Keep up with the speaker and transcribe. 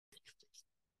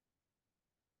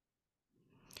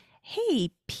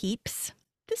Hey, peeps.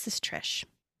 This is Trish.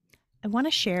 I want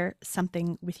to share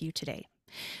something with you today.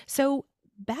 So,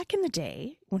 back in the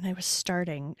day when I was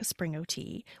starting Spring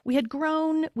OT, we had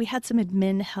grown, we had some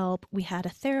admin help, we had a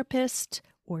therapist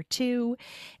or two,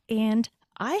 and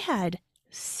I had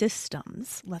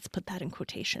systems, let's put that in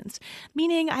quotations,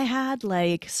 meaning I had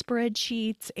like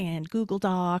spreadsheets and Google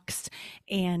Docs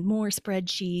and more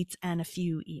spreadsheets and a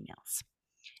few emails.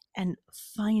 And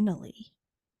finally,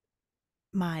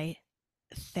 my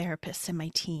therapists and my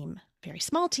team, very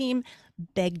small team,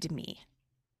 begged me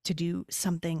to do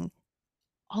something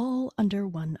all under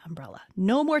one umbrella.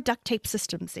 No more duct tape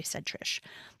systems, they said, Trish.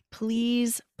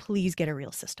 Please, please get a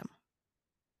real system.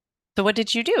 So what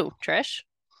did you do, Trish?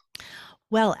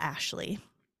 Well, Ashley,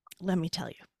 let me tell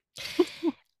you.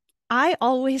 I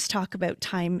always talk about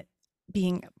time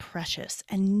being precious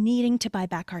and needing to buy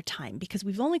back our time because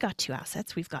we've only got two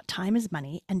assets. We've got time as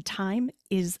money, and time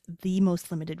is the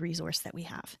most limited resource that we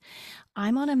have.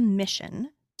 I'm on a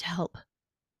mission to help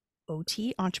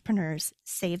OT entrepreneurs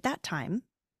save that time,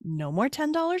 no more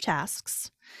 $10 tasks,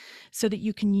 so that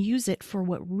you can use it for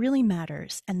what really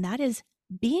matters. And that is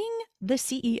being the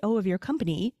CEO of your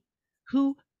company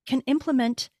who can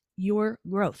implement your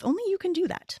growth. Only you can do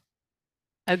that.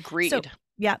 Agreed. So,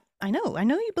 yeah, I know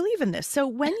you believe in this. So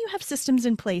when you have systems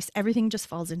in place, everything just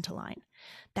falls into line.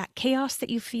 That chaos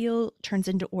that you feel turns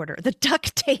into order. The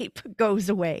duct tape goes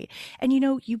away. And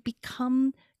you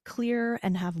become clearer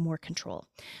and have more control.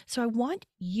 So I want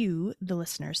you, the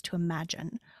listeners, to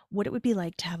imagine what it would be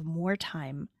like to have more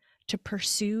time to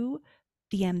pursue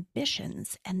the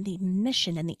ambitions and the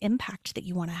mission and the impact that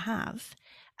you want to have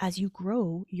as you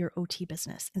grow your OT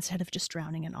business instead of just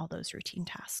drowning in all those routine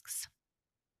tasks.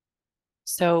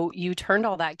 So you turned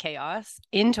all that chaos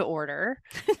into order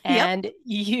Yep. and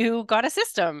you got a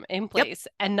system in Yep. place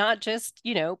and not just,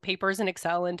 papers and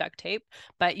Excel and duct tape,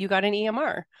 but you got an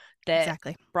EMR that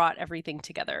Exactly. brought everything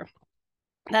together.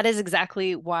 That is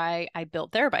exactly why I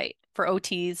built Therabyte for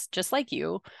OTs just like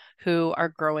you who are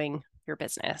growing your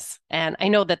business. And I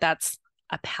know that that's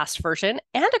a past version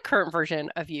and a current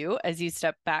version of you as you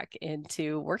step back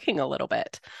into working a little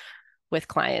bit with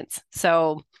clients.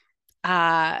 So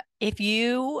if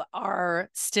you are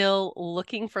still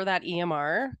looking for that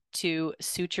EMR to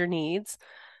suit your needs,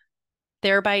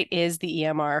 Therabyte is the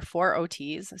EMR for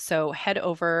OTs. So head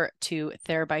over to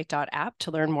therabyte.app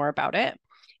to learn more about it.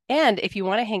 And if you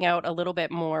want to hang out a little bit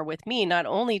more with me, not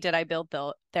only did I build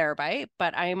the Therabyte,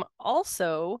 but I'm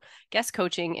also guest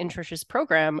coaching in Trish's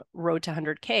program, Road to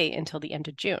 100K, until the end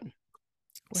of June.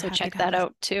 So check that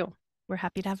out too. We're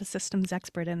happy to have a systems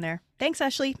expert in there. Thanks,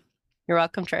 Ashley. You're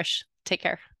welcome, Trish. Take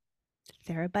care.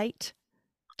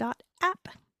 Therabyte.app.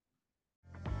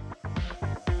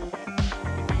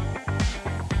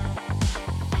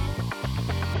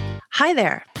 Hi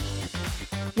there.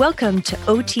 Welcome to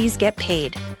OTs Get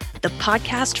Paid, the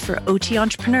podcast for OT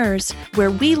entrepreneurs,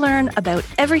 where we learn about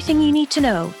everything you need to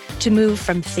know to move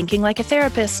from thinking like a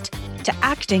therapist to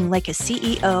acting like a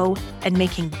CEO and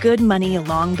making good money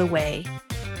along the way.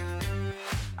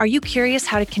 Are you curious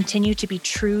how to continue to be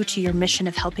true to your mission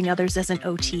of helping others as an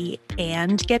OT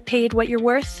and get paid what you're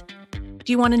worth?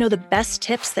 Do you want to know the best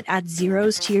tips that add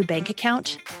zeros to your bank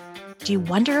account? Do you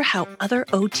wonder how other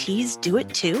OTs do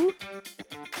it too?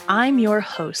 I'm your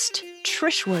host,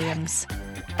 Trish Williams,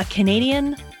 a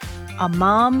Canadian, a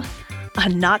mom, a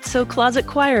not-so-closet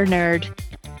choir nerd,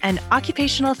 an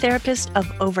occupational therapist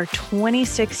of over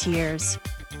 26 years.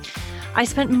 I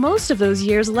spent most of those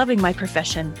years loving my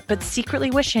profession, but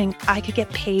secretly wishing I could get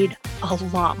paid a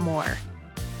lot more.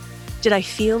 Did I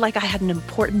feel like I had an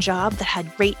important job that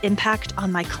had great impact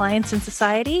on my clients and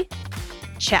society?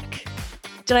 Check.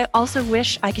 Did I also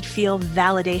wish I could feel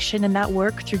validation in that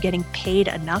work through getting paid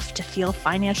enough to feel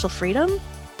financial freedom?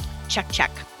 Check,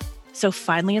 check. So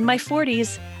finally in my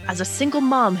 40s, as a single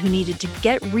mom who needed to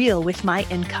get real with my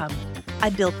income,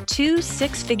 I built 2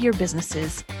 six-figure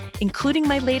businesses, including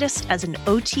my latest as an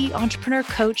OT entrepreneur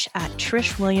coach at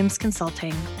Trish Williams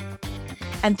Consulting.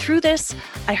 And through this,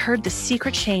 I heard the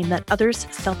secret shame that others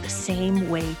felt the same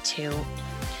way too.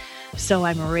 So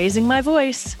I'm raising my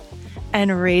voice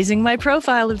and raising my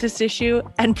profile of this issue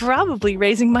and probably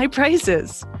raising my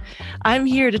prices. I'm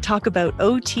here to talk about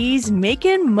OTs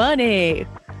making money.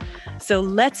 So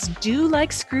let's do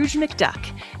like Scrooge McDuck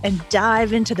and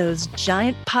dive into those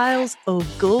giant piles of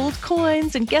gold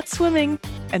coins and get swimming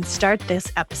and start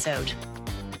this episode.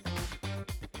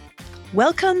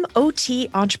 Welcome, OT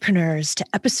entrepreneurs, to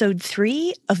episode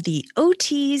 3 of the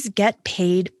OTs Get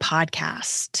Paid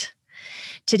podcast.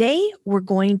 Today, we're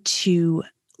going to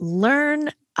learn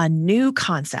a new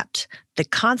concept, the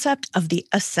concept of the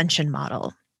Ascension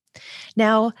model.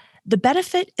 Now, The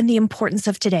benefit and the importance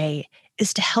of today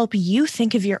is to help you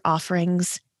think of your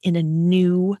offerings in a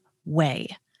new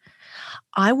way.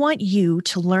 I want you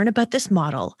to learn about this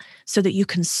model so that you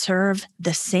can serve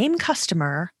the same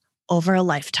customer over a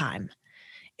lifetime.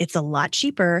 It's a lot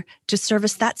cheaper to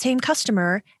service that same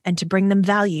customer and to bring them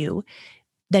value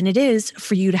than it is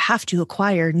for you to have to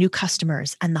acquire new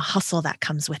customers and the hustle that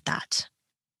comes with that.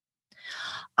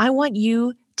 I want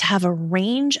you to have a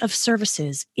range of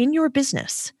services in your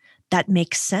business that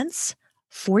makes sense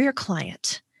for your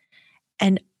client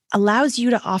and allows you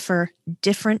to offer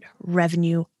different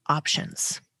revenue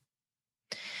options.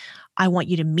 I want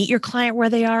you to meet your client where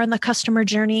they are in the customer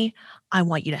journey. I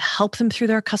want you to help them through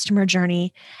their customer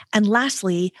journey. And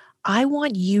lastly, I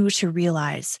want you to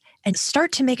realize and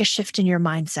start to make a shift in your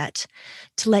mindset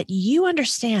to let you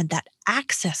understand that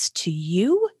access to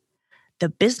you, the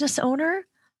business owner,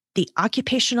 the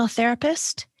occupational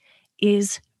therapist,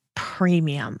 is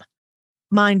premium.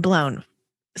 Mind blown.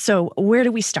 So where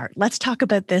do we start? Let's talk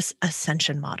about this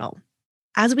Ascension model.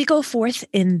 As we go forth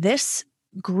in this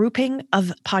grouping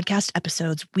of podcast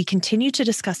episodes, we continue to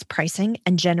discuss pricing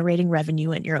and generating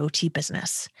revenue in your OT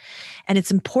business. And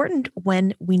it's important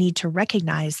when we need to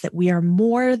recognize that we are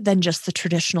more than just the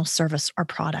traditional service or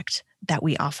product that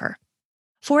we offer.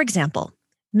 For example,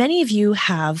 many of you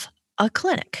have a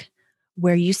clinic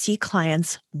where you see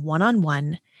clients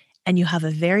one-on-one and you have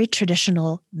a very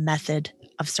traditional method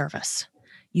of service.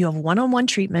 You have one-on-one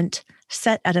treatment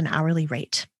set at an hourly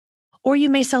rate. Or you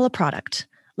may sell a product,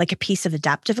 like a piece of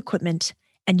adaptive equipment,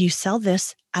 and you sell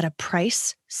this at a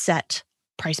price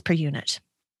per unit.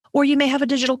 Or you may have a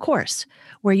digital course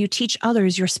where you teach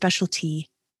others your specialty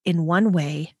in one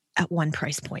way at one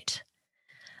price point.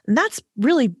 And that's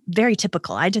really very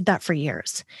typical. I did that for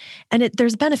years. And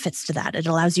there's benefits to that. It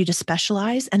allows you to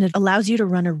specialize and it allows you to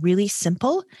run a really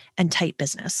simple and tight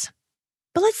business.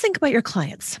 But let's think about your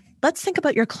clients. Let's think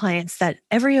about your clients that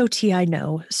every OT I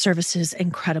know services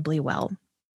incredibly well.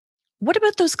 What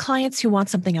about those clients who want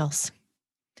something else?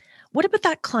 What about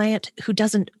that client who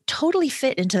doesn't totally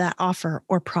fit into that offer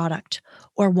or product,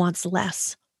 or wants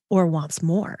less, or wants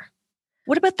more?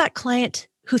 What about that client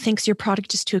who thinks your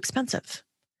product is too expensive?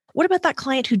 What about that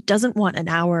client who doesn't want an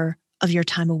hour of your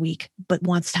time a week, but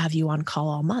wants to have you on call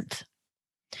all month?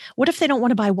 What if they don't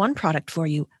want to buy one product for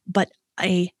you, but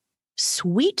a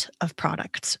suite of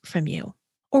products from you?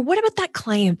 Or what about that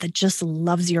client that just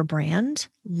loves your brand,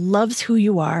 loves who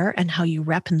you are and how you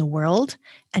rep in the world,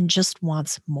 and just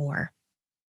wants more?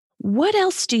 What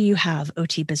else do you have,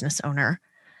 OT business owner,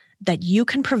 that you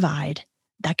can provide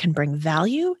that can bring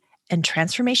value and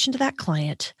transformation to that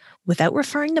client without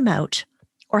referring them out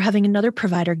or having another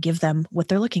provider give them what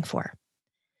they're looking for?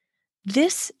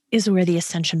 This is where the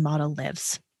Ascension model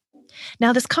lives.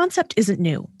 Now, this concept isn't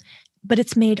new, but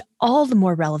it's made all the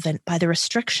more relevant by the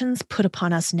restrictions put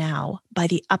upon us now by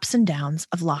the ups and downs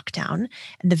of lockdown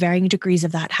and the varying degrees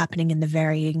of that happening in the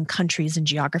varying countries and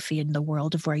geography in the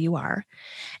world of where you are,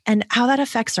 and how that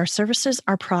affects our services,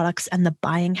 our products, and the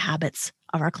buying habits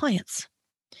of our clients.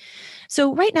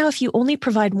 So right now, if you only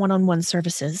provide one-on-one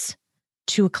services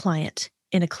to a client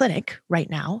in a clinic right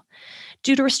now,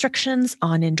 due to restrictions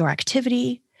on indoor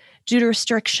activity, due to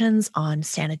restrictions on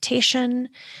sanitation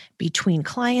between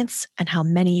clients and how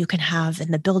many you can have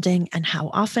in the building and how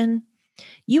often,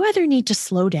 you either need to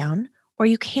slow down or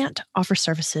you can't offer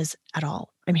services at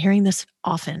all. I'm hearing this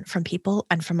often from people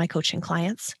and from my coaching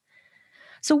clients.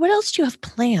 So what else do you have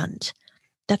planned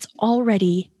that's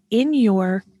already in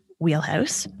your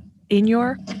wheelhouse, in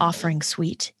your offering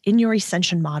suite, in your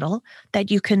Ascension model that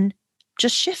you can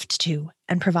just shift to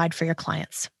and provide for your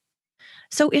clients?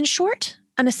 So in short,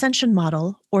 an Ascension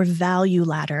model, or value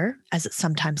ladder, as it's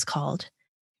sometimes called,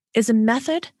 is a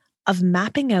method of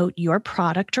mapping out your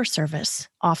product or service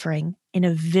offering in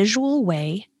a visual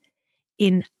way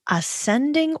in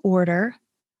ascending order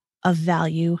of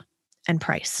value and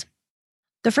price.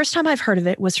 The first time I've heard of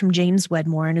it was from James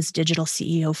Wedmore in his Digital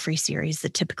CEO free series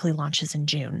that typically launches in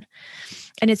June.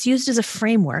 And it's used as a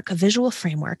framework, a visual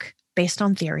framework based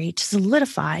on theory to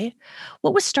solidify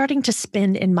what was starting to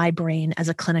spin in my brain as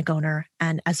a clinic owner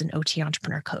and as an OT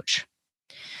entrepreneur coach.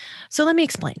 So let me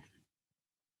explain.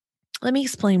 Let me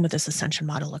explain what this Ascension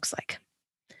model looks like.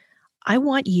 I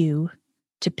want you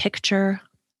to picture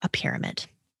a pyramid.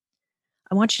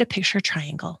 I want you to picture a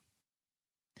triangle.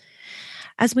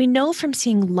 As we know from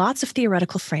seeing lots of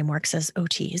theoretical frameworks as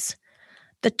OTs,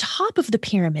 the top of the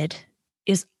pyramid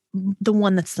is the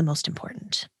one that's the most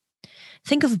important.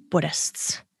 Think of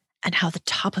Buddhists and how the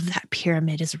top of that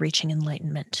pyramid is reaching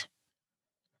enlightenment.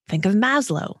 Think of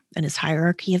Maslow and his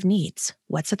hierarchy of needs.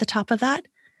 What's at the top of that?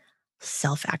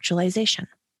 Self-actualization.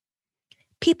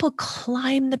 people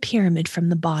climb the pyramid from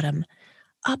the bottom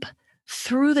up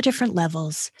through the different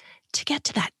levels to get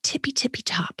to that tippy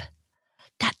top,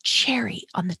 that cherry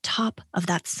on the top of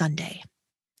that sundae.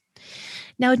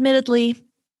 Now, admittedly,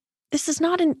 this is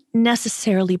not a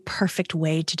necessarily perfect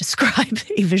way to describe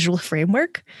a visual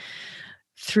framework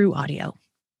through audio.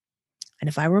 And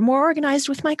if I were more organized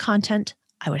with my content,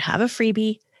 I would have a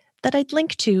freebie that I'd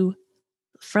link to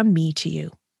from me to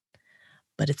you.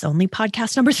 But it's only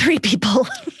podcast number 3, people.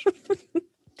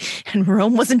 And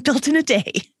Rome wasn't built in a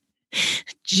day.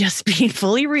 Just being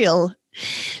fully real.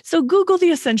 So Google the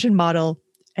Ascension model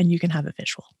and you can have a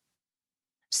visual.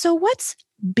 So what's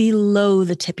below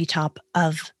the tippy top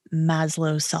of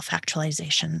Maslow's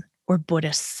self-actualization or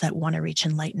Buddhists that want to reach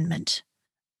enlightenment?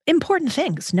 Important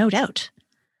things, no doubt.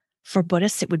 For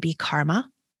Buddhists, it would be karma,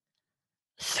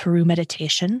 through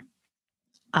meditation,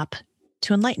 up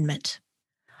to enlightenment.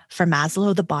 For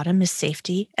Maslow, the bottom is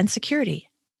safety and security.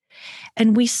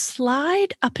 And we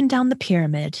slide up and down the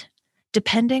pyramid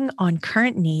depending on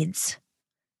current needs,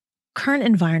 current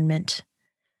environment,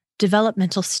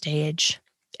 developmental stage,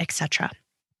 etc.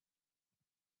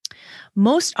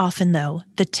 Most often, though,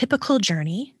 the typical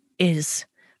journey is,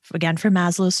 again, for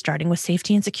Maslow, starting with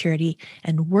safety and security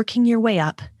and working your way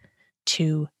up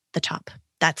to the top.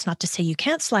 That's not to say you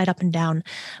can't slide up and down,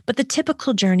 but the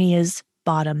typical journey is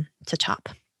bottom to top.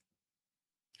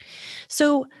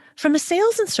 So from a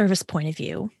sales and service point of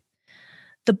view,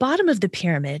 the bottom of the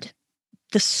pyramid,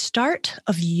 the start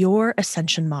of your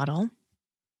Ascension model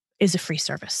is a free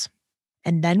service.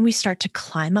 And then we start to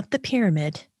climb up the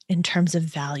pyramid in terms of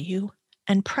value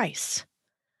and price,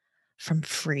 from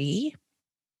free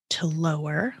to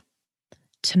lower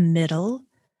to middle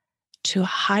to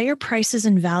higher prices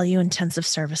and value-intensive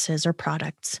services or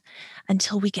products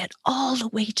until we get all the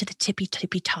way to the tippy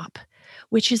top,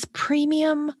 which is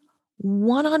premium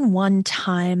one-on-one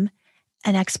time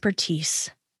and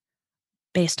expertise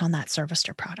based on that service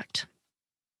or product.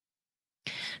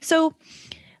 So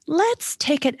let's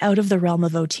take it out of the realm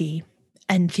of OT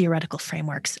and theoretical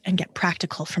frameworks and get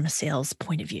practical from a sales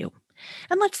point of view.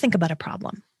 And let's think about a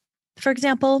problem. For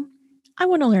example, I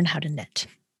want to learn how to knit.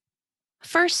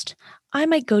 First, I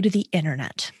might go to the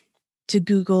internet to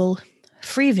Google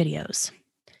free videos,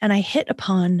 and I hit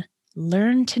upon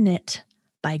Learn to Knit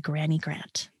by Granny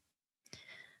Grant.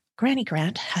 Granny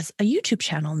Grant has a YouTube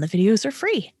channel and the videos are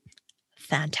free.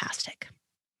 Fantastic.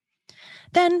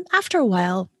 Then after a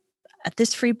while, at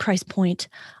this free price point,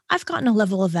 I've gotten a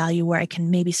level of value where I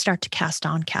can maybe start to cast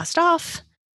on, cast off.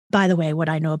 By the way, what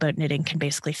I know about knitting can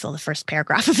basically fill the first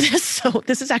paragraph of this. So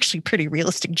this is actually a pretty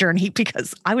realistic journey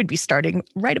because I would be starting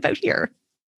right about here.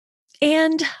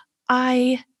 And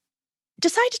I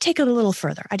decide to take it a little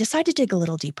further. I decide to dig a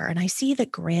little deeper, and I see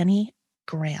that Granny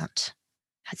Grant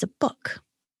has a book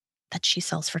that she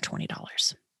sells for $20.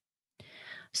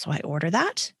 So I order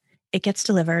that, it gets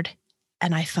delivered,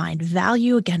 and I find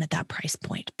value again at that price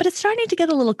point. But it's starting to get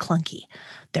a little clunky.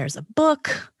 There's a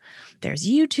book, there's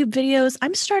YouTube videos.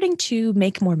 I'm starting to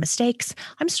make more mistakes.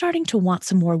 I'm starting to want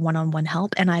some more one-on-one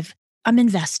help, and I'm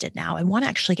invested now. I want to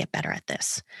actually get better at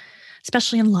this.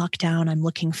 Especially in lockdown, I'm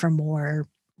looking for more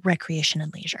recreation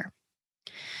and leisure.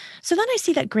 So then I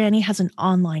see that Granny has an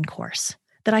online course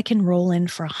that I can roll in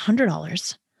for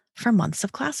 $100 for months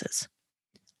of classes.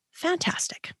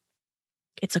 Fantastic.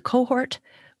 It's a cohort.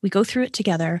 We go through it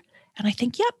together. And I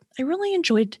think, yep, I really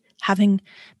enjoyed having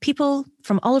people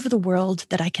from all over the world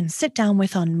that I can sit down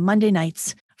with on Monday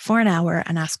nights for an hour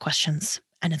and ask questions.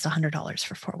 And it's $100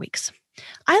 for 4 weeks.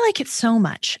 I like it so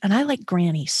much, and I like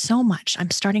Granny so much.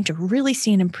 I'm starting to really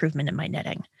see an improvement in my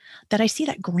knitting that I see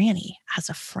that Granny has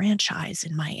a franchise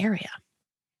in my area.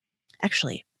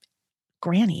 Actually,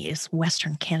 Granny is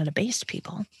Western Canada-based,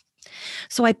 people.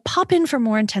 So I pop in for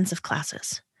more intensive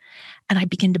classes, and I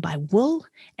begin to buy wool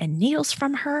and needles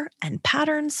from her and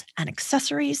patterns and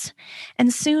accessories.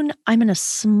 And soon I'm in a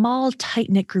small,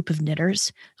 tight-knit group of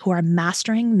knitters who are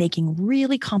mastering making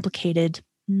really complicated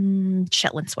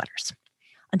Shetland sweaters.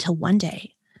 Until one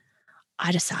day,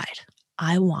 I decide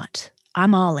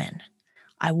I'm all in.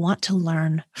 I want to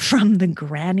learn from the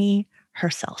Granny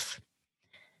herself.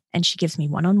 And she gives me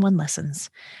one-on-one lessons.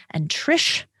 And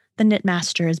Trish, the knit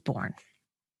master, is born.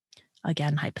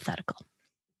 Again, hypothetical.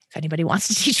 If anybody wants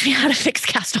to teach me how to fix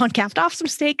cast on, cast off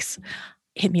mistakes,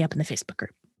 hit me up in the Facebook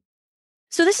group.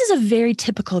 So this is a very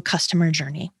typical customer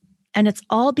journey, and it's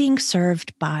all being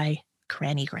served by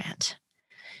Granny Grant.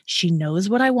 She knows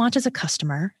what I want as a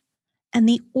customer and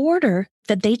the order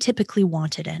that they typically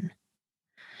want it in.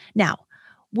 Now,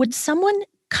 would someone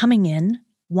coming in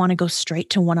want to go straight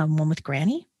to one-on-one with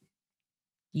Granny?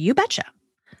 You betcha.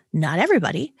 not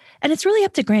everybody. And it's really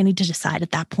up to Granny to decide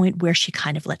at that point where she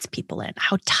kind of lets people in.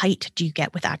 How tight do you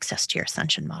get with access to your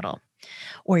Ascension model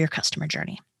or your customer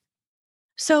journey?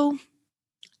 So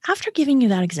after giving you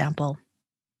that example,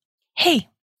 hey,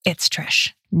 it's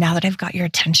Trish. Now that I've got your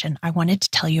attention, I wanted to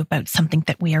tell you about something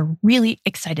that we are really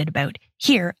excited about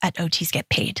here at OTs Get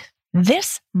Paid.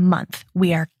 This month,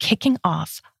 we are kicking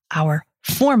off our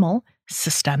formal,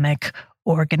 systemic,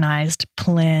 organized,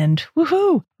 planned,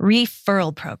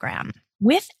 referral program.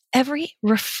 With every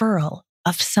referral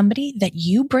of somebody that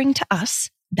you bring to us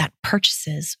that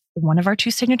purchases one of our 2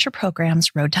 signature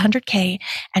programs, Road to 100K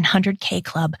and 100K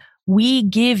Club, we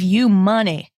give you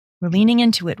money. We're leaning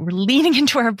into it. We're leaning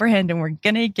into our brand and we're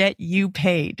going to get you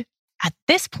paid. At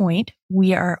this point,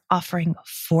 we are offering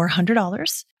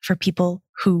 $400 for people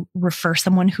who refer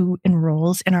someone who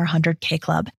enrolls in our 100K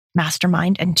Club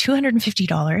Mastermind and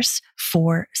 $250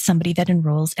 for somebody that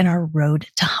enrolls in our Road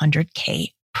to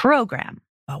 100K program.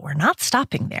 But we're not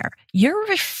stopping there. Your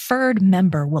referred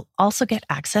member will also get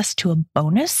access to a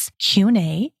bonus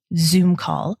Q&A Zoom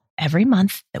call every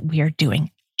month that we are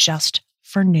doing just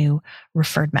for new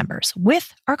referred members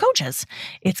with our coaches.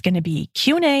 It's going to be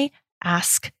Q&A,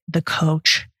 ask the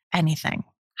coach anything.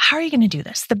 How are you going to do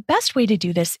this? The best way to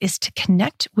do this is to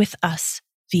connect with us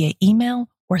via email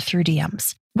or through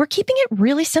DMs. We're keeping it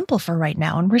really simple for right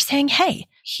now. And we're saying, hey,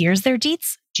 here's their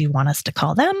deets. Do you want us to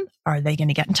call them? Are they going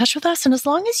to get in touch with us? And as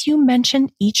long as you mention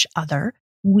each other,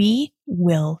 we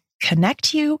will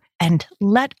connect you and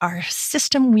let our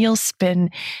system wheels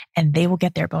spin, and they will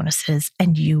get their bonuses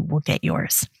and you will get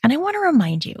yours. And I want to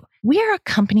remind you, we are a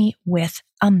company with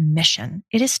a mission.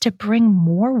 It is to bring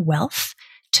more wealth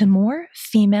to more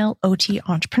female OT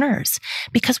entrepreneurs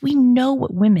because we know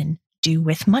what women do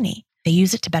with money. They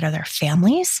use it to better their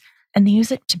families and they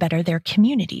use it to better their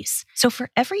communities. So for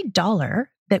every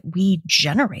dollar that we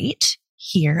generate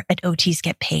here at OTs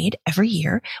Get Paid every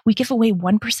year, we give away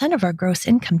 1% of our gross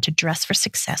income to Dress for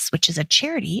Success, which is a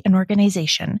charity and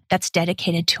organization that's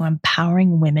dedicated to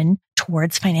empowering women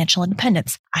towards financial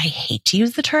independence. I hate to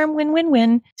use the term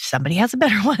win-win-win. If somebody has a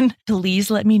better one,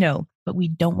 please let me know. But we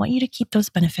don't want you to keep those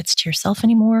benefits to yourself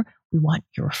anymore. We want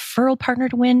your referral partner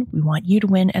to win. We want you to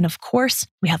win. And of course,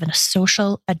 we have a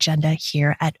social agenda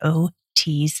here at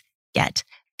OTs Get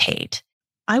Paid.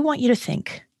 I want you to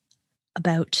think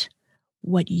about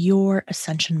what your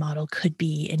Ascension model could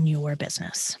be in your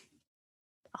business.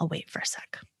 I'll wait for a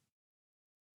sec.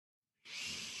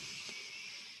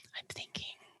 I'm thinking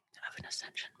of an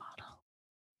Ascension model.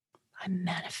 I'm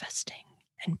manifesting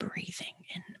and breathing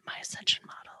in my Ascension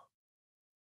model.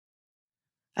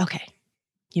 Okay,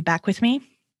 you back with me?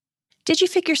 Did you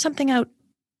figure something out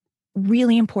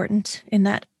really important in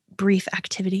that brief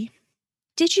activity?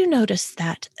 Did you notice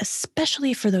that,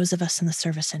 especially for those of us in the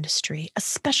service industry,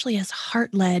 especially as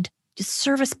heart-led,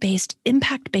 service-based,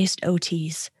 impact-based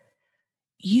OTs,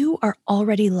 you are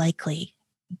already likely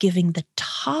giving the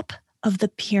top of the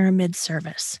pyramid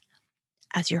service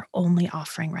as your only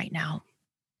offering right now?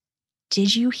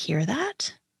 Did you hear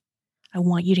that? I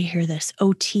want you to hear this.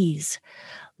 OTs,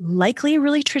 likely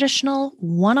really traditional,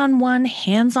 one-on-one,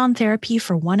 hands-on therapy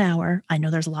for 1 hour. I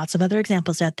know there's lots of other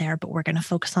examples out there, but we're going to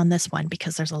focus on this one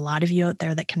because there's a lot of you out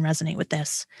there that can resonate with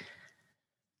this,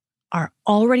 are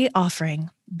already offering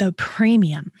the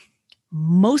premium,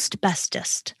 most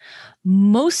bestest,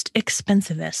 most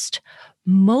expensivest,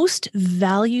 most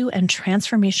value and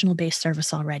transformational based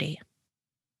service already.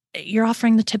 You're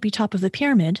offering the tippy top of the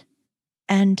pyramid.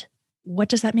 And what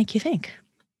does that make you think?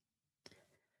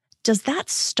 Does that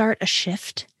start a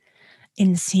shift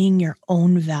in seeing your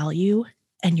own value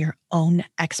and your own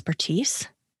expertise?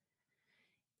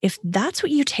 If that's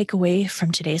what you take away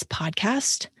from today's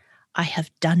podcast, I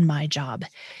have done my job.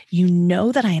 You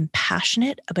know that I am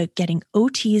passionate about getting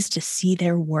OTs to see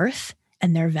their worth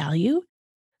and their value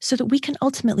so that we can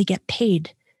ultimately get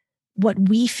paid what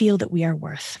we feel that we are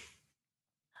worth.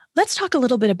 Let's talk a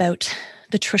little bit about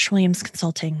the Trish Williams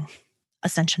Consulting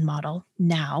Ascension model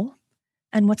now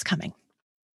and what's coming.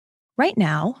 Right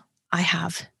now, I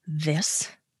have this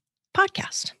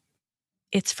podcast.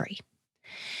 It's free.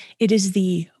 It is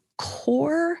the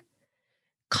core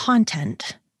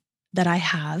content that I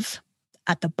have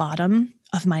at the bottom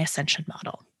of my Ascension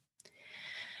model.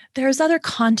 There's other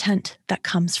content that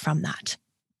comes from that.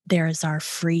 There is our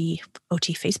free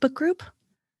OT Facebook group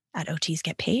at OTs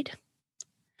Get Paid.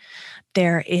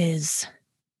 There is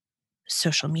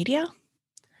social media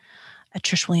at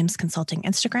Trish Williams Consulting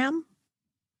Instagram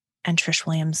and Trish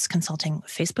Williams Consulting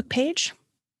Facebook page.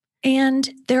 And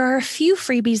there are a few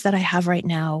freebies that I have right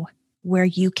now where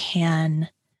you can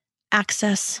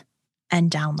access and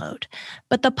download.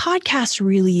 But the podcast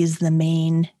really is the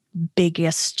main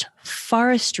biggest,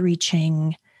 farthest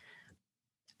reaching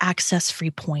access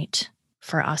free point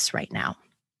for us right now.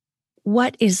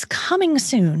 What is coming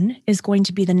soon is going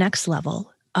to be the next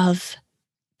level of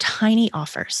tiny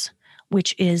offers,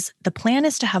 which is the plan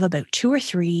is to have about 2 or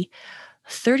 3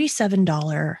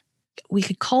 $37, we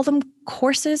could call them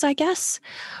courses, I guess,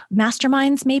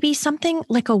 masterminds, maybe something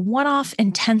like a one-off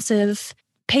intensive,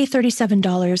 pay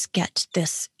 $37, get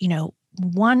this,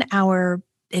 1 hour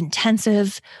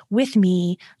intensive with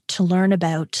me to learn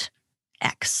about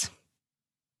X.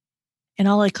 In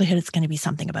all likelihood, it's going to be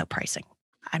something about pricing.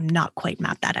 I'm not quite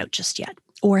mapped that out just yet,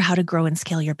 or how to grow and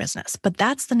scale your business. But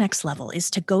that's the next level,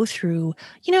 is to go through,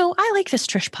 I like this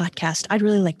Trish podcast. I'd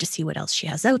really like to see what else she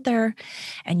has out there.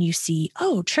 And you see,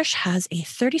 oh, Trish has a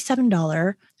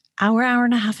 $37 hour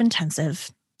and a half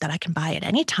intensive that I can buy at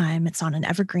any time. It's on an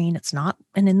evergreen. It's not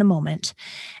an in the moment.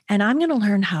 And I'm going to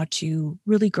learn how to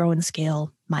really grow and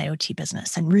scale my OT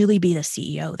business and really be the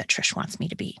CEO that Trish wants me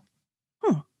to be.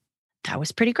 That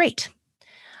was pretty great.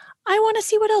 I want to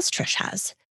see what else Trish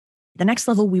has. The next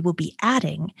level we will be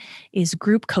adding is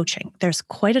group coaching. There's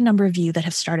quite a number of you that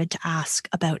have started to ask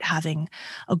about having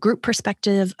a group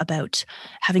perspective, about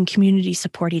having community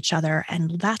support each other,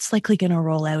 and that's likely going to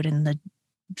roll out in the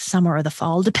summer or the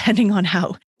fall, depending on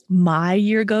how my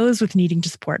year goes with needing to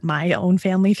support my own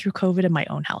family through COVID and my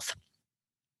own health.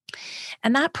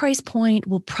 And that price point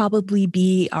will probably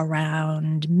be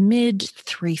around mid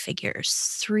 3 figures,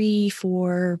 $300,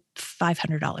 $400,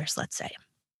 $500, let's say.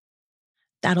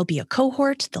 That'll be a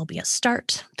cohort, there'll be a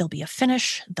start, there'll be a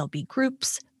finish, there'll be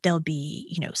groups, there'll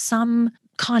be, some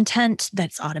content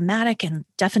that's automatic, and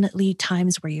definitely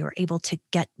times where you're able to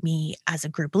get me as a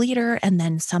group leader and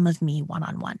then some of me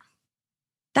one-on-one.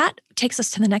 That takes us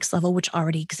to the next level, which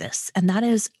already exists, and that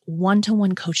is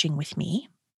one-to-one coaching with me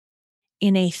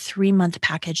in a 3-month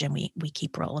package, and we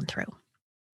keep rolling through.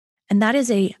 And that is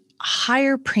a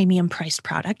higher premium priced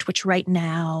product, which right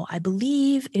now I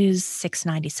believe is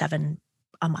 $697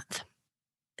 a month.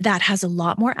 That has a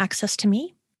lot more access to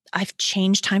me. I've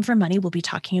changed time for money. We'll be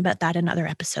talking about that in other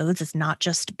episodes. It's not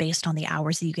just based on the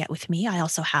hours that you get with me. I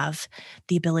also have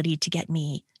the ability to get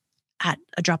me at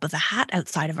a drop of a hat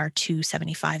outside of our 2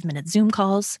 75-minute Zoom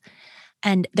calls.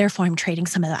 And therefore, I'm trading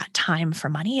some of that time for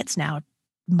money. It's now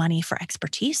money for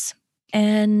expertise.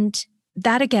 And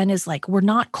that again is like, we're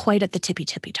not quite at the tippy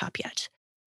top yet.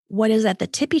 What is at the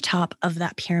tippy top of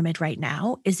that pyramid right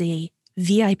now is a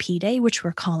VIP day, which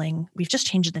we've just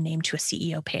changed the name to a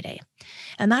CEO payday.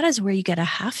 And that is where you get a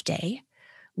half day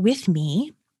with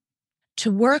me to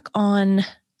work on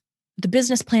the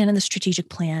business plan and the strategic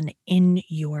plan in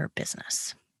your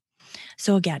business.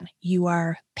 So again, you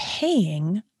are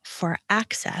paying for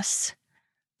access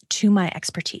to my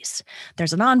expertise.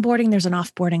 There's an onboarding, there's an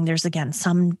offboarding, there's again,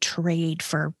 some trade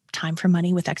for time for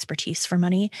money with expertise for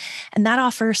money. And that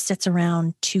offer sits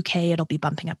around $2,000. It'll be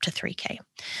bumping up to $3,000.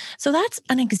 So that's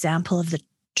an example of the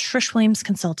Trish Williams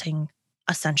Consulting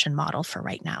Ascension model for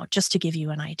right now, just to give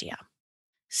you an idea.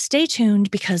 Stay tuned,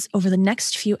 because over the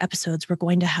next few episodes, we're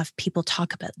going to have people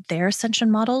talk about their Ascension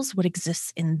models, what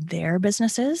exists in their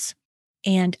businesses,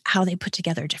 and how they put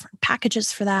together different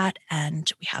packages for that.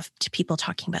 And we have people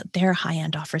talking about their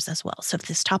high-end offers as well. So if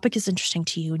this topic is interesting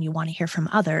to you and you want to hear from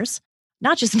others,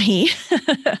 not just me,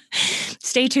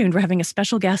 stay tuned. We're having a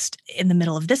special guest in the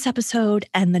middle of this episode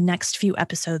and the next few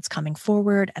episodes coming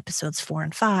forward, episodes 4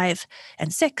 and 5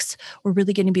 and 6. We're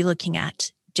really going to be looking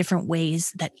at different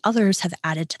ways that others have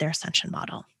added to their Ascension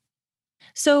model.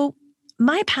 So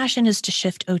my passion is to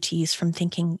shift OTs from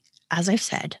thinking, as I've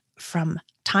said, from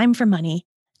time for money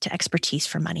to expertise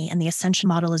for money. And the Ascension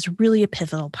model is really a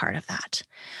pivotal part of that.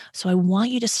 So I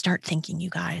want you to start thinking, you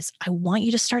guys, I want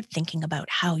you to start thinking about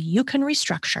how you can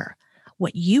restructure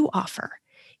what you offer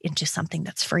into something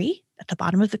that's free at the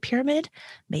bottom of the pyramid,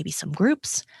 maybe some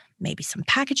groups, maybe some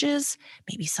packages,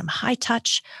 maybe some high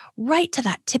touch, right to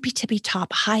that tippy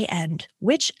top high end,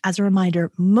 which, as a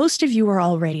reminder, most of you are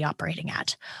already operating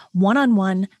at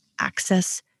one-on-one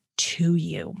access to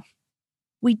you.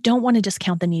 We don't want to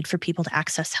discount the need for people to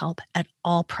access help at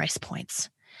all price points.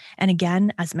 And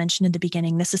again, as mentioned in the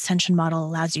beginning, this Ascension model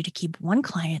allows you to keep one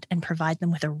client and provide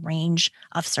them with a range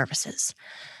of services.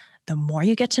 The more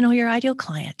you get to know your ideal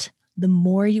client, the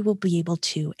more you will be able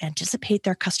to anticipate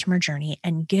their customer journey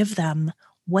and give them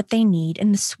what they need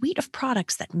in the suite of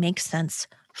products that make sense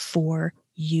for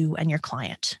you and your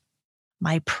client.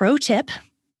 My pro tip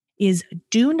is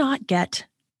do not get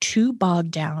too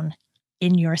bogged down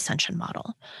in your Ascension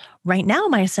model. Right now,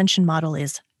 my Ascension model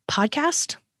is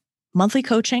podcast, monthly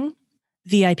coaching,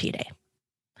 VIP day.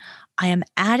 I am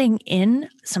adding in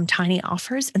some tiny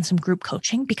offers and some group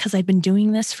coaching because I've been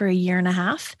doing this for a year and a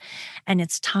half, and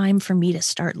it's time for me to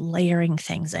start layering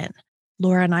things in.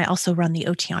 Laura and I also run the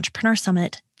OT Entrepreneur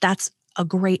Summit. That's a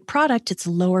great product. It's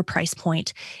a lower price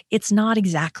point. It's not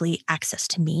exactly access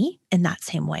to me in that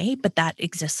same way, but that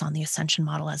exists on the Ascension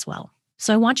model as well.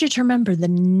 So I want you to remember the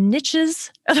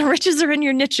riches are in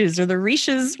your niches, or the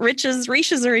riches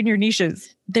are in your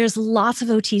niches. There's lots of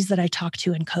OTs that I talk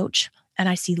to and coach, and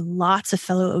I see lots of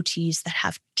fellow OTs that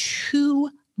have too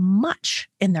much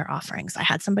in their offerings. I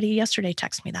had somebody yesterday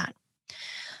text me that.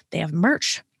 They have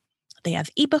merch, they have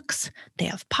ebooks, they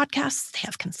have podcasts, they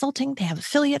have consulting, they have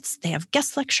affiliates, they have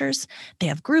guest lectures, they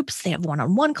have groups, they have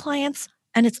one-on-one clients,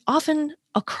 and it's often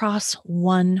across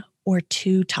one or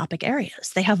two topic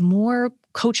areas. They have more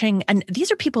coaching, and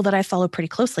these are people that I follow pretty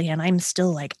closely, and I'm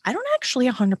still like, I don't actually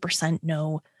 100%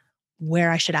 know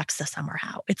where I should access them or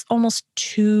how. It's almost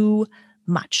too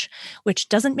much, which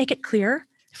doesn't make it clear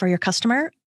for your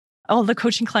customer. All the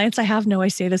coaching clients I have know I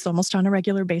say this almost on a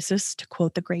regular basis. To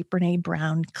quote the great Brene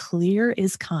Brown, clear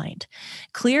is kind.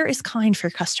 Clear is kind for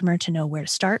your customer to know where to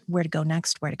start, where to go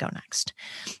next, where to go next.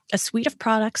 A suite of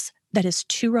products that is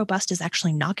too robust is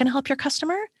actually not going to help your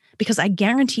customer, because I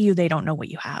guarantee you they don't know what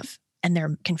you have and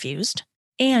they're confused.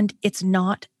 And it's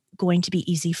not going to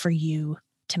be easy for you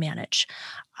to manage.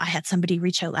 I had somebody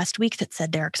reach out last week that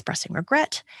said they're expressing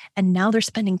regret, and now they're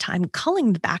spending time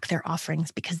culling back their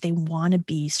offerings because they want to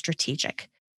be strategic.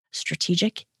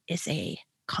 Strategic is a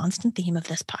constant theme of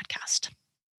this podcast.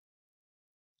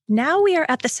 Now we are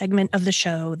at the segment of the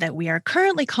show that we are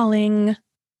currently calling,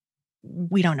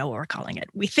 we don't know what we're calling it.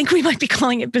 We think we might be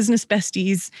calling it Business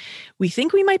Besties. We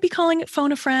think we might be calling it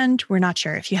Phone a Friend. We're not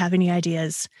sure. If you have any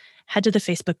ideas, head to the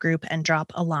Facebook group and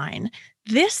drop a line.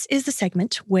 This is the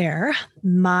segment where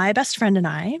my best friend and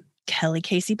I, Kelly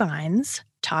Casey Bynes,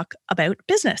 talk about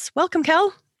business. Welcome,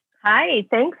 Kel. Hi,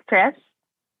 thanks, Trish.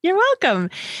 You're welcome.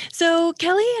 So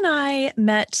Kelly and I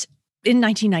met in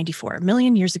 1994, a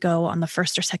million years ago, on the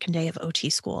first or second day of OT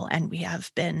school, and we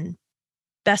have been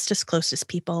bestest, closest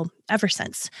people ever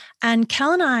since. And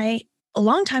Kel and I, a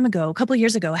long time ago, a couple of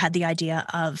years ago, had the idea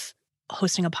of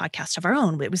hosting a podcast of our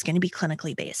own. It was going to be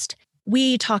clinically based.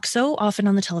 We talk so often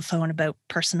on the telephone about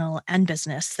personal and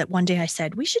business that one day I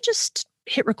said, we should just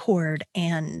hit record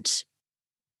and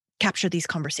capture these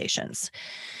conversations.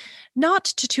 Not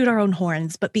to toot our own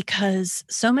horns, but because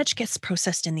so much gets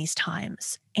processed in these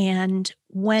times. And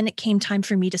when it came time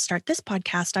for me to start this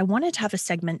podcast, I wanted to have a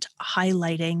segment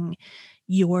highlighting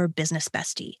your business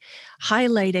bestie,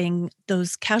 highlighting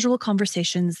those casual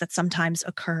conversations that sometimes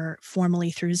occur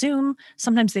formally through Zoom.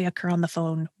 Sometimes they occur on the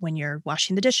phone when you're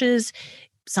washing the dishes.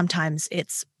 Sometimes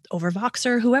it's over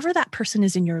Voxer. Whoever that person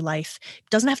is in your life, it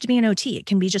doesn't have to be an OT. It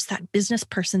can be just that business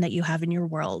person that you have in your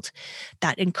world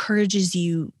that encourages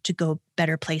you to go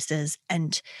better places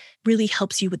and really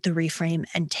helps you with the reframe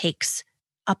and takes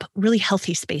up really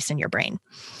healthy space in your brain.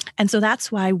 And so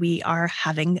that's why we are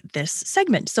having this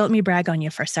segment. So let me brag on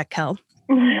you for a sec, Kel.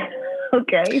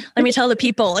 Okay. Let me tell the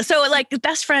people. So like the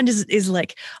best friend is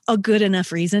like a good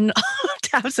enough reason to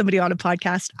have somebody on a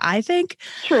podcast, I think.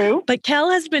 True. But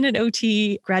Kel has been an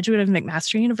OT graduate of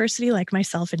McMaster University like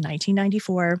myself in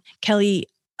 1994. Kelly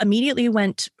immediately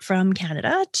went from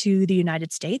Canada to the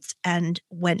United States and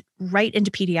went right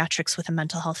into pediatrics with a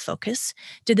mental health focus.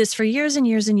 Did this for years and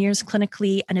years and years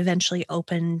clinically, and eventually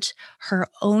opened her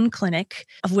own clinic,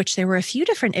 of which there were a few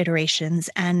different iterations,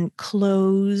 and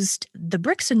closed the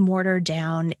bricks and mortar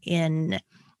down in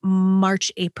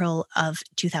March, April of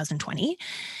 2020.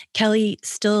 Kelly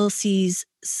still sees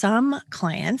some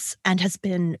clients and has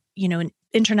been, an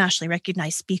internationally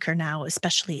recognized speaker now,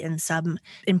 especially in some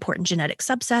important genetic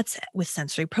subsets with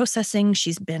sensory processing.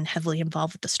 She's been heavily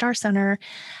involved with the Star Center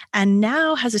and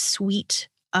now has a suite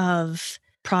of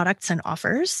products and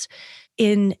offers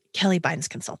in Kelly Bynes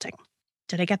Consulting.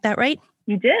 Did I get that right?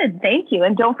 You did. Thank you.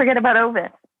 And don't forget about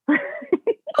Ovis.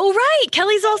 Oh, right.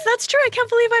 Kelly's also, that's true. I can't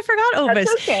believe I forgot Ovis.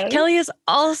 That's okay. Kelly is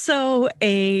also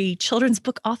a children's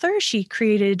book author. She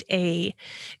created a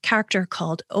character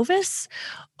called Ovis.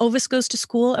 Ovis goes to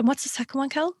school. And what's the second one,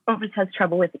 Kel? Ovis has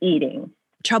trouble with eating.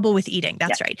 Trouble with eating.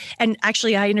 That's right. And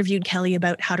actually, I interviewed Kelly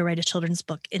about how to write a children's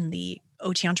book in the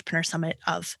OT Entrepreneur Summit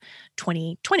of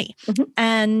 2020. Mm-hmm.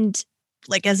 And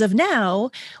like as of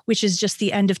now, which is just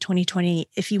the end of 2020,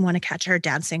 if you want to catch her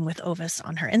dancing with Ovis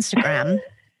on her Instagram,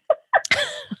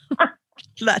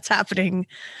 that's happening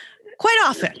quite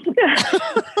often.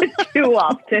 Too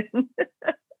often.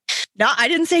 No, I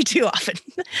didn't say too often.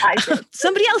 I did.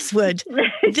 Somebody else would.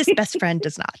 This best friend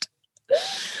does not.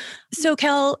 So,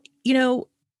 Kel,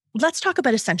 let's talk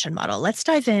about Ascension model. Let's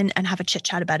dive in and have a chit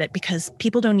chat about it, because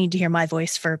people don't need to hear my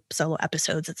voice for solo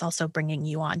episodes. It's also bringing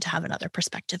you on to have another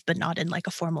perspective, but not in like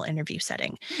a formal interview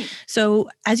setting. So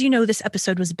as you know, this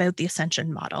episode was about the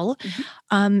Ascension model.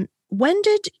 When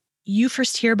did you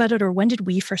first hear about it, or when did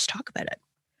we first talk about it?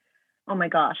 Oh my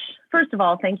gosh. First of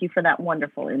all, thank you for that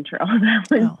wonderful intro. That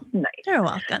was nice. You're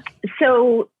welcome.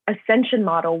 So Ascension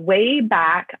model, way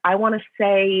back, I want to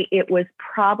say it was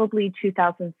probably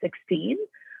 2016.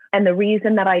 And the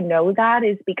reason that I know that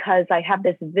is because I have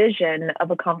this vision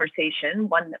of a conversation,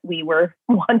 one that we were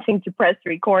wanting to press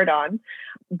record on,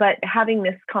 but having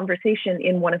this conversation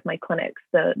in one of my clinics,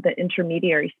 the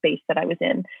intermediary space that I was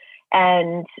in.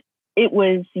 And it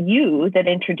was you that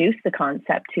introduced the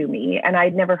concept to me, and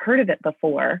I'd never heard of it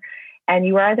before. And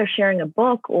you were either sharing a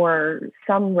book or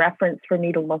some reference for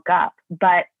me to look up.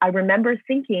 But I remember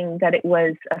thinking that it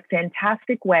was a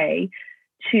fantastic way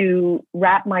to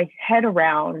wrap my head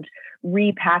around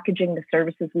repackaging the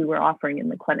services we were offering in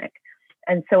the clinic.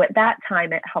 And so at that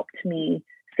time, it helped me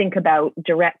think about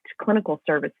direct clinical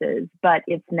services, but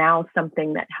it's now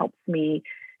something that helps me.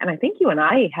 And I think you and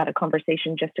I had a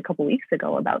conversation just a couple of weeks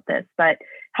ago about this, but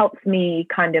helps me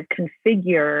kind of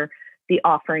configure the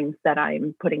offerings that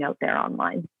I'm putting out there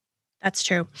online. That's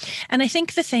true. And I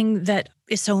think the thing that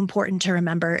is so important to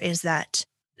remember is that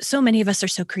so many of us are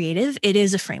so creative. It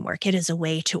is a framework. It is a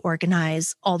way to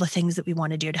organize all the things that we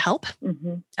want to do to help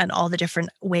and all the different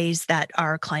ways that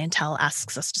our clientele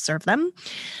asks us to serve them.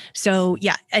 So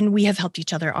yeah, and we have helped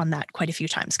each other on that quite a few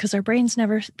times because our brains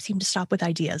never seem to stop with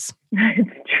ideas. It's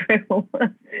true.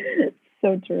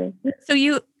 So true. So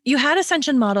you had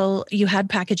Ascension model, you had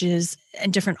packages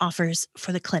and different offers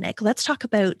for the clinic. Let's talk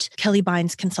about Kelly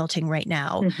Bynes Consulting right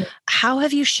now. How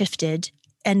have you shifted,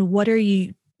 and what are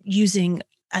you using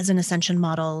as an Ascension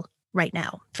model right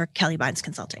now for Kelly Bynes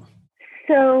Consulting?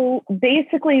 So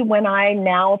basically, when I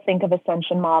now think of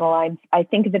Ascension model, I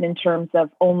think of it in terms of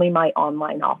only my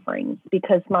online offerings,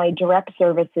 because my direct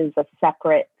service is a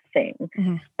separate thing.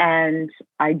 And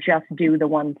I just do the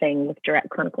one thing with direct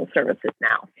clinical services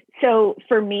now. So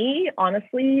for me,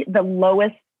 honestly, the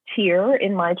lowest tier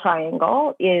in my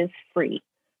triangle is free.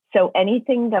 So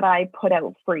anything that I put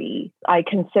out free, I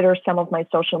consider some of my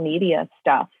social media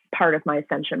stuff part of my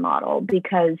Ascension model,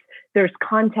 because there's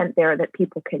content there that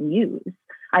people can use.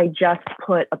 I just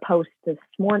put a post this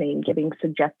morning giving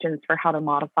suggestions for how to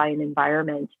modify an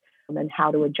environment and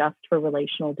how to adjust for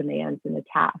relational demands in a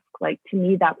task. Like, to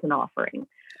me, that's an offering.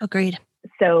 Agreed.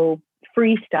 So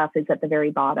free stuff is at the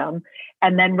very bottom.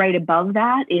 And then right above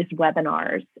that is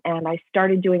webinars. And I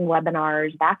started doing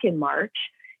webinars back in March,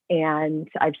 and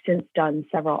I've since done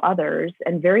several others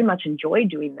and very much enjoy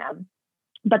doing them.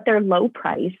 But they're low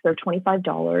price. They're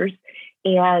 $25,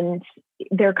 and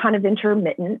they're kind of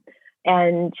intermittent.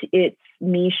 And it's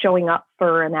me showing up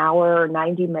for an hour or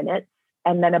 90 minutes.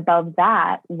 And then above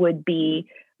that would be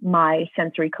my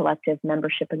Sensory Collective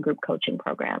membership and group coaching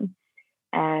program.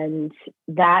 And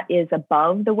that is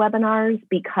above the webinars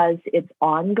because it's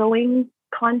ongoing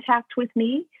contact with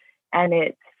me, and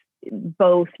it's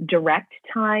both direct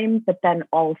time, but then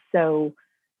also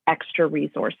extra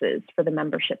resources for the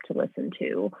membership to listen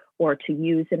to or to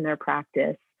use in their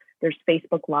practice. There's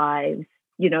Facebook Lives,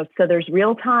 so there's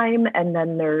real time, and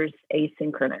then there's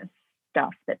asynchronous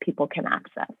stuff that people can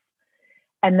access.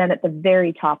 And then at the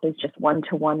very top is just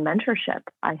one-to-one mentorship.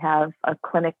 I have a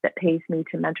clinic that pays me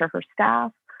to mentor her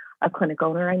staff, a clinic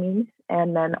owner,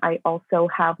 and then I also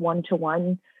have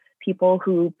one-to-one people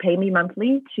who pay me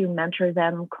monthly to mentor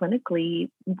them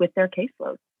clinically with their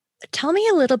caseload. Tell me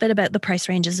a little bit about the price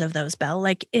ranges of those, Belle.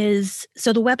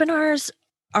 So the webinars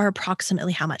are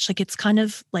approximately how much? It's kind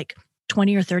of like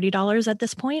 $20 or $30 at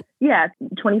this point? Yeah,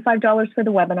 $25 for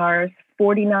the webinars,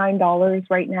 $49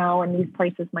 right now, and these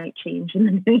prices might change in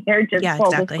the new year, just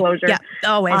full disclosure. Yeah,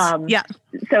 always.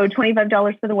 So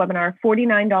 $25 for the webinar,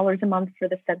 $49 a month for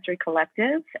the Sensory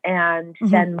Collective, and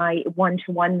then my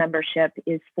one-to-one membership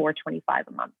is $425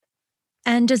 a month.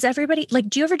 And does everybody,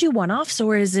 do you ever do one-offs,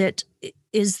 or is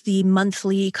the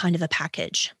monthly kind of a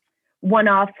package?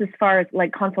 One-offs as far as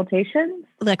consultations?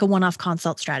 Like a one-off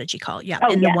consult strategy call.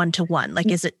 The one-to-one.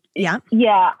 Is it? Yeah.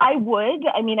 Yeah, I would.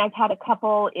 I've had a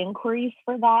couple inquiries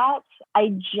for that.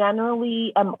 I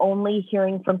generally am only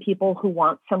hearing from people who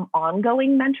want some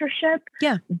ongoing mentorship.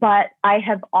 Yeah. But I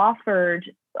have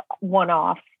offered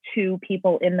one-offs to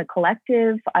people in the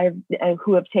collective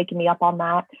who have taken me up on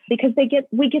that, because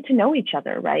we get to know each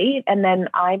other, right? And then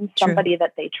I'm somebody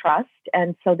that they trust,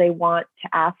 and so they want to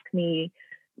ask me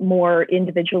more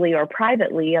individually or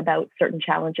privately about certain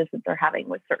challenges that they're having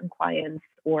with certain clients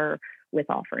or with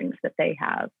offerings that they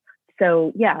have.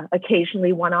 So yeah,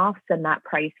 occasionally one-offs, and that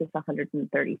price is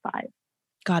 $135.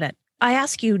 Got it. I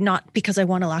ask you not because I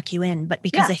want to lock you in, but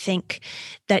because I think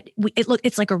that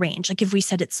it's like a range. Like if we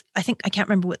said I can't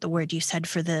remember what the word you said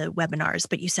for the webinars,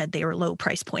 but you said they were low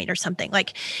price point or something.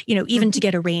 Like, even to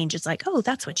get a range, it's like, oh,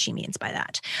 that's what she means by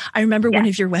that. I remember one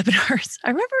of your webinars.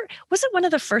 Was it one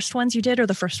of the first ones you did or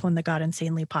the first one that got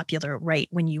insanely popular right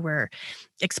when you were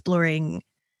exploring?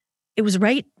 It was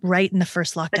right in the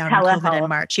first lockdown in COVID in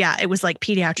March. Yeah, it was like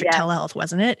pediatric telehealth,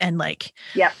 wasn't it? And like,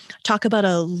 talk about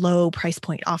a low price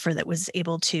point offer that was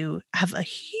able to have a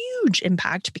huge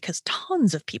impact because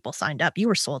tons of people signed up. You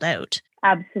were sold out.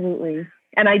 Absolutely.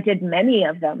 And I did many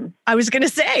of them. I was going to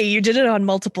say you did it on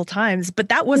multiple times, but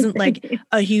that wasn't like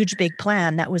a huge big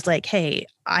plan. That was like, hey,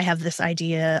 I have this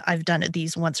idea. I've done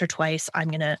these once or twice. I'm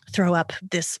going to throw up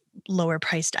this lower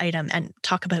priced item and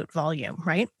talk about volume,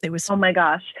 right? It was. Oh my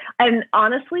gosh. And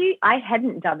honestly, I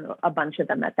hadn't done a bunch of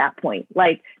them at that point.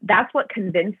 Like that's what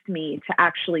convinced me to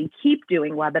actually keep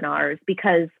doing webinars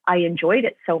because I enjoyed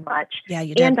it so much. Yeah,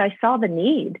 you did. And I saw the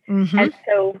need. Mm-hmm. And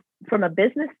so from a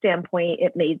business standpoint,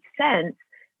 it made sense.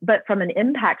 But from an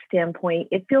impact standpoint,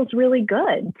 it feels really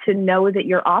good to know that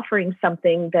you're offering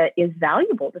something that is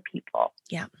valuable to people.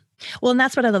 Yeah. Well, and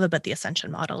that's what I love about the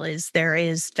Ascension model is there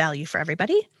is value for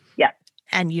everybody. Yeah.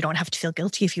 And you don't have to feel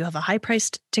guilty if you have a high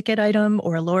priced ticket item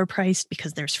or a lower priced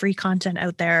because there's free content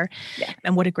out there. Yeah.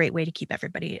 And what a great way to keep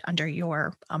everybody under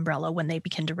your umbrella when they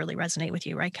begin to really resonate with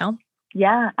you, right, Kel?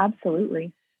 Yeah,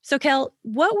 absolutely. So, Kel,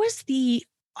 what was the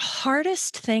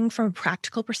hardest thing from a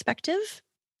practical perspective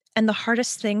and the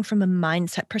hardest thing from a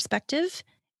mindset perspective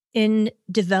in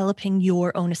developing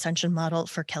your own Ascension model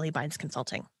for Kelly Bynes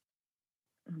Consulting?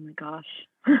 Oh my gosh.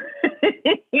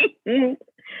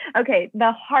 Okay,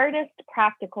 the hardest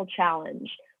practical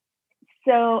challenge.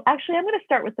 So actually, I'm going to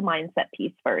start with the mindset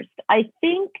piece first. I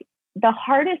think the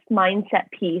hardest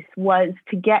mindset piece was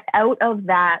to get out of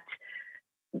that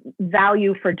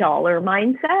value for dollar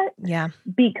mindset. Yeah.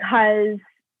 Because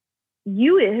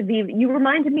you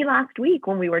reminded me last week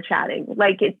when we were chatting,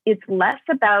 like it's less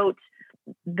about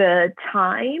the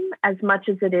time as much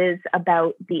as it is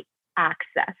about the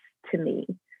access to me.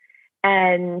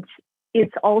 And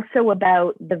it's also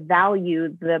about the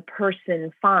value the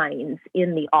person finds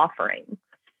in the offering.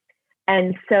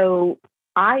 And so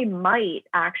I might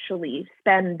actually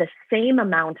spend the same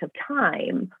amount of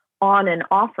time on an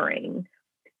offering,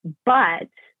 but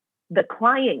the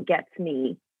client gets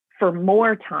me for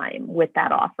more time with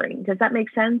that offering. Does that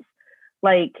make sense?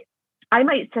 Like I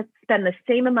might spend the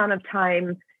same amount of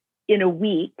time in a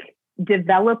week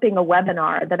developing a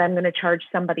webinar that I'm going to charge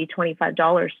somebody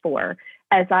 $25 for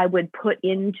as I would put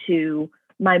into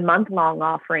my month-long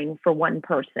offering for one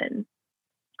person.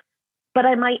 But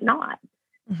I might not.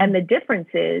 Mm-hmm. And the difference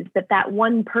is that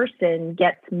one person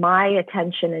gets my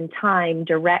attention and time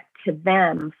direct to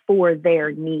them for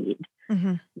their need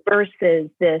versus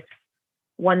this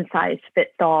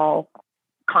one-size-fits-all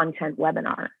content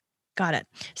webinar. Got it.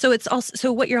 So it's also,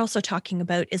 so what you're also talking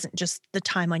about isn't just the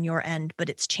time on your end, but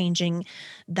it's changing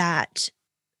that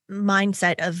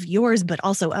mindset of yours, but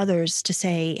also others to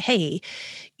say, hey,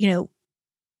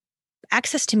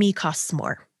 access to me costs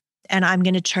more, and I'm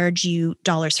going to charge you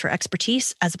dollars for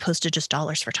expertise as opposed to just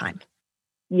dollars for time.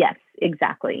 Yes,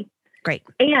 exactly. Great.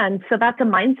 And so that's a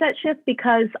mindset shift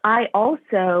because I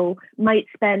also might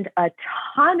spend a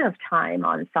ton of time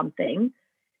on something,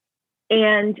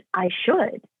 and I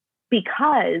should,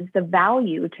 because the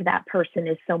value to that person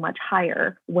is so much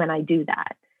higher when I do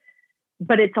that.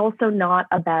 But it's also not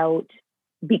about,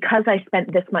 because I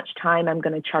spent this much time, I'm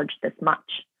going to charge this much.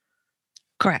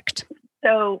 Correct.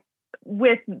 So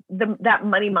with that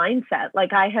money mindset,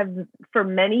 like I have for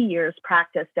many years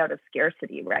practiced out of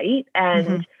scarcity, right?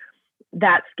 And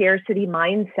that scarcity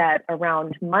mindset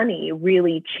around money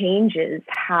really changes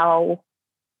how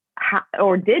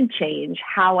did change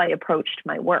how I approached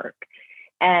my work.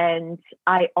 And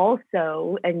I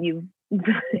also, and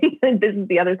this is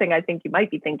the other thing I think you might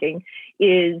be thinking,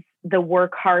 is the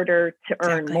work harder to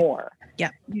earn more.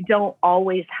 Yeah. You don't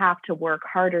always have to work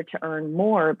harder to earn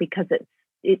more because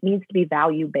it needs to be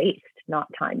value-based, not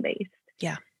time-based.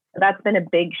 Yeah. So that's been a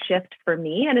big shift for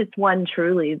me. And it's one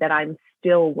truly that I'm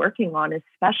still working on,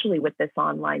 especially with this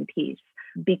online piece,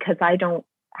 because I don't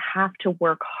have to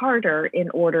work harder in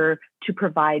order to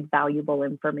provide valuable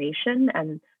information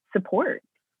and support.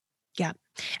 Yeah.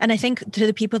 And I think to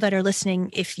the people that are listening,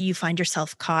 if you find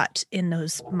yourself caught in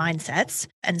those mindsets,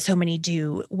 and so many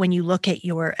do, when you look at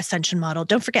your Ascension model,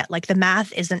 don't forget, like the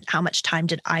math isn't how much time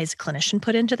did I as a clinician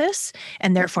put into this,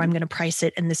 and therefore I'm going to price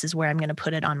it, and this is where I'm going to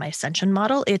put it on my Ascension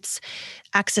model. It's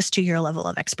access to your level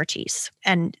of expertise.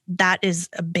 And that is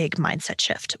a big mindset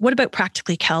shift. What about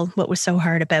practically, Kel? What was so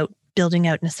hard about building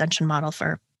out an Ascension model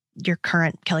for your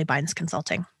current Kelly Bynes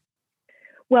Consulting?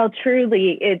 Well,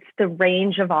 truly, it's the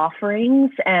range of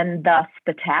offerings and thus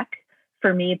the tech.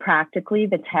 For me, practically,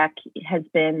 the tech has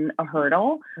been a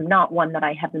hurdle, not one that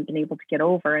I haven't been able to get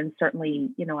over. And certainly,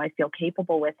 I feel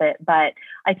capable with it. But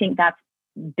I think that's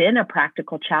been a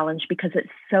practical challenge because it's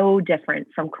so different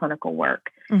from clinical work.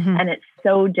 Mm-hmm. And it's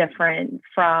so different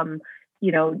from,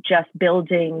 just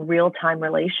building real-time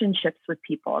relationships with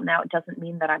people. Now, it doesn't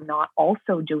mean that I'm not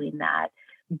also doing that,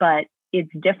 but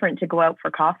it's different to go out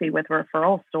for coffee with a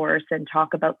referral source and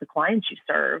talk about the clients you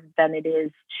serve than it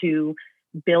is to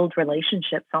build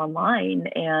relationships online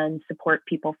and support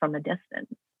people from a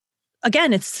distance.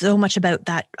 Again, it's so much about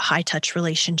that high touch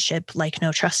relationship, like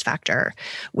no trust factor,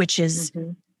 which is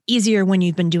easier when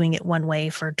you've been doing it one way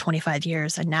for 25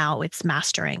 years. And now it's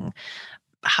mastering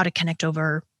how to connect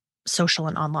over social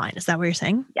and online. Is that what you're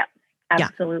saying? Yeah.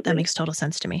 Absolutely. Yeah, that makes total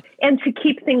sense to me. And to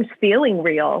keep things feeling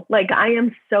real. Like I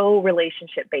am so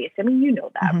relationship based. I mean, you know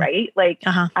that, right? Like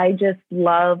I just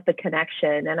love the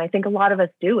connection. And I think a lot of us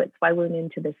do. It's why we're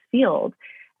into this field.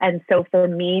 And so for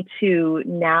me to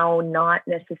now not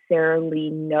necessarily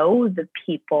know the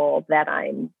people that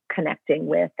I'm connecting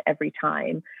with every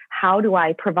time, how do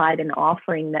I provide an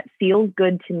offering that feels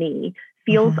good to me,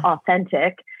 feels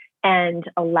authentic, and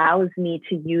allows me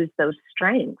to use those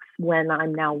strengths when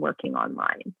I'm now working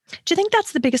online? Do you think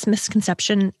that's the biggest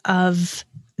misconception of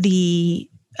the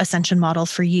Ascension model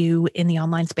for you in the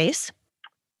online space?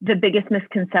 The biggest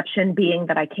misconception being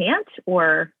that I can't,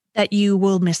 or that you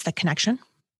will miss the connection?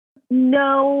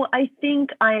 No, I think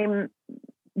I'm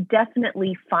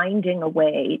definitely finding a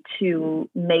way to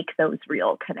make those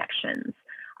real connections.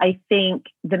 I think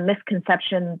the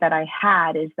misconception that I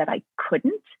had is that I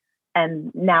couldn't.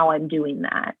 And now I'm doing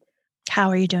that. How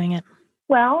are you doing it?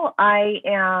 Well, I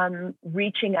am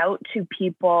reaching out to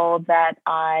people that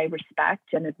I respect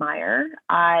and admire.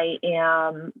 I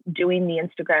am doing the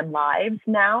Instagram lives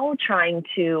now, trying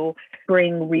to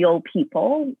bring real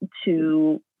people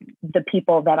to the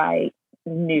people that I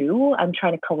knew. I'm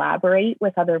trying to collaborate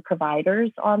with other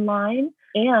providers online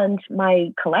and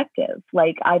my collective.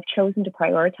 Like I've chosen to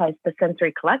prioritize the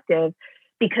Sensory Collective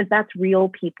because that's real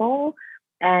people.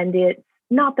 And it's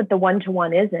not that the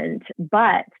one-to-one isn't,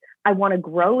 but I want to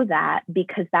grow that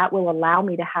because that will allow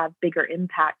me to have bigger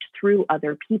impact through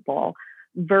other people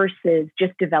versus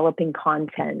just developing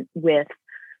content with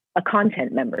a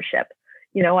content membership.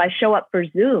 I show up for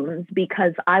Zooms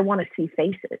because I want to see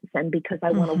faces and because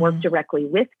I want to work directly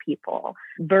with people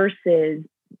versus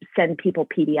send people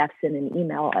PDFs in an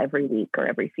email every week or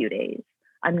every few days.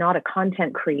 I'm not a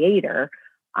content creator.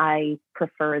 I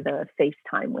prefer the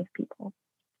FaceTime with people.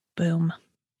 Boom.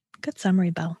 Good summary,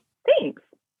 Belle. Thanks.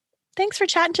 Thanks for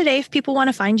chatting today. If people want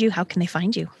to find you, how can they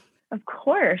find you? Of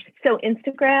course. So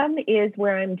Instagram is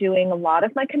where I'm doing a lot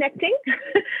of my connecting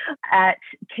at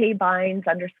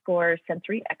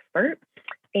kbynes_sensory expert.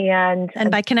 And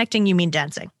by connecting, you mean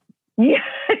dancing? Yeah.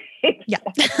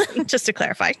 Exactly. Yeah. Just to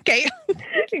clarify. Okay.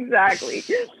 Exactly.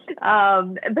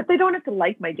 But they don't have to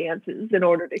like my dances in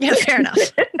order to. Yeah, fair enough.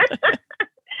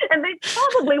 And they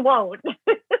probably won't.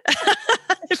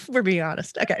 If we're being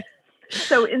honest. Okay.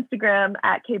 So Instagram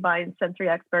at kbynes_sensory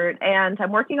expert. And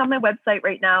I'm working on my website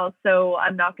right now, so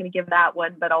I'm not going to give that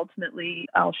one, but ultimately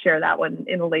I'll share that one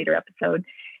in a later episode.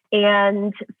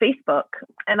 And Facebook.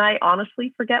 And I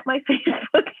honestly forget my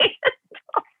Facebook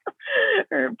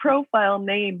or profile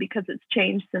name because it's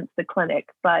changed since the clinic.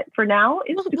 But for now,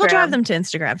 Instagram. We'll drive them to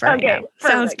Instagram for right now.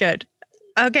 Sounds good.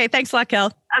 Okay. Thanks a lot,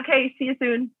 Kel. Okay. See you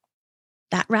soon.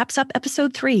 That wraps up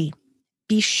episode 3.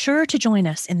 Be sure to join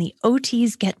us in the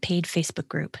OTs Get Paid Facebook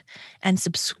group and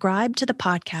subscribe to the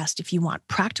podcast if you want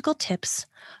practical tips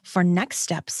for next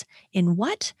steps in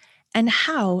what and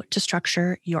how to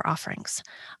structure your offerings.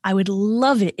 I would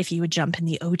love it if you would jump in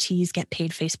the OTs Get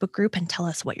Paid Facebook group and tell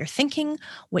us what you're thinking,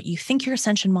 what you think your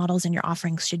Ascension models and your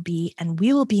offerings should be, and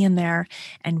we will be in there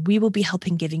and we will be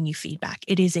helping giving you feedback.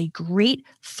 It is a great,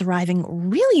 thriving,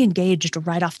 really engaged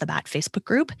right off the bat Facebook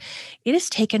group. It has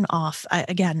taken off.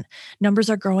 Again, numbers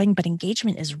are growing, but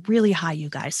engagement is really high, you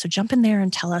guys. So jump in there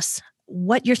and tell us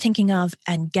what you're thinking of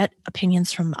and get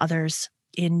opinions from others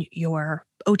in your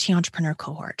OT entrepreneur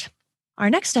cohort. Our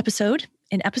next episode,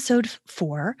 in episode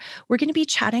 4, we're going to be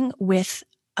chatting with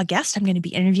a guest. I'm going to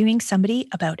be interviewing somebody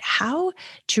about how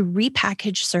to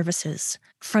repackage services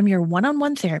from your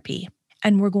one-on-one therapy.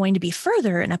 And we're going to be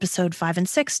further in episode 5 and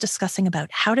 6 discussing about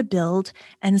how to build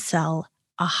and sell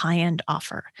a high-end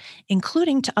offer,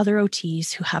 including to other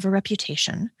OTs who have a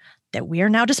reputation that we are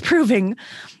now disproving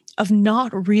of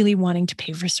not really wanting to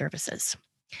pay for services.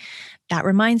 That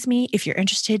reminds me, if you're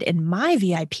interested in my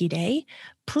VIP day,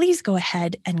 please go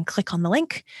ahead and click on the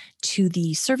link to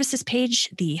the services page,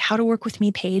 the How to Work With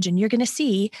Me page, and you're going to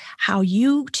see how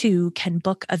you too can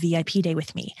book a VIP day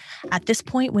with me. At this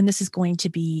point, when this is going to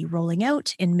be rolling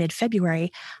out in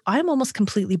mid-February, I'm almost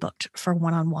completely booked for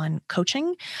one-on-one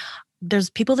coaching. There's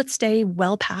people that stay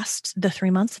well past the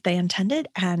 3 months that they intended,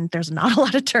 and there's not a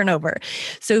lot of turnover.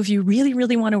 So if you really,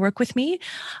 really want to work with me,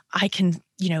 I can,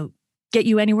 get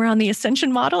you anywhere on the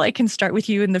Ascension model. I can start with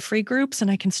you in the free groups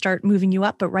and I can start moving you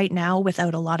up. But right now,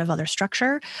 without a lot of other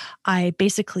structure, my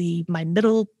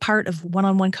middle part of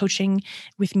one-on-one coaching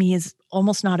with me is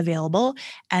almost not available.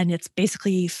 And it's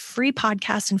basically free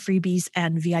podcasts and freebies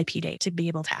and VIP day to be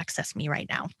able to access me right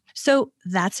now. So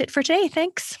that's it for today.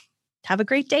 Thanks. Have a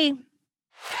great day.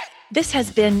 This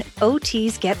has been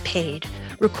OTs Get Paid,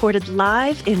 recorded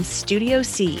live in Studio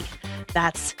C.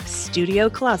 That's Studio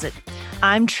Closet.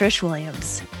 I'm Trish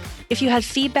Williams. If you had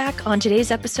feedback on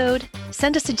today's episode,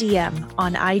 send us a DM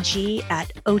on IG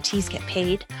at OTs Get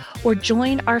Paid or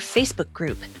join our Facebook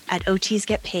group at OTs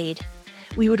Get Paid.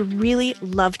 We would really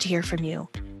love to hear from you.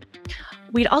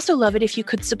 We'd also love it if you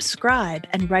could subscribe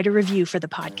and write a review for the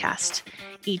podcast.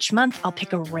 Each month, I'll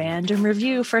pick a random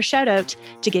review for a shout out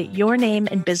to get your name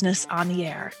and business on the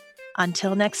air.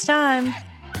 Until next time.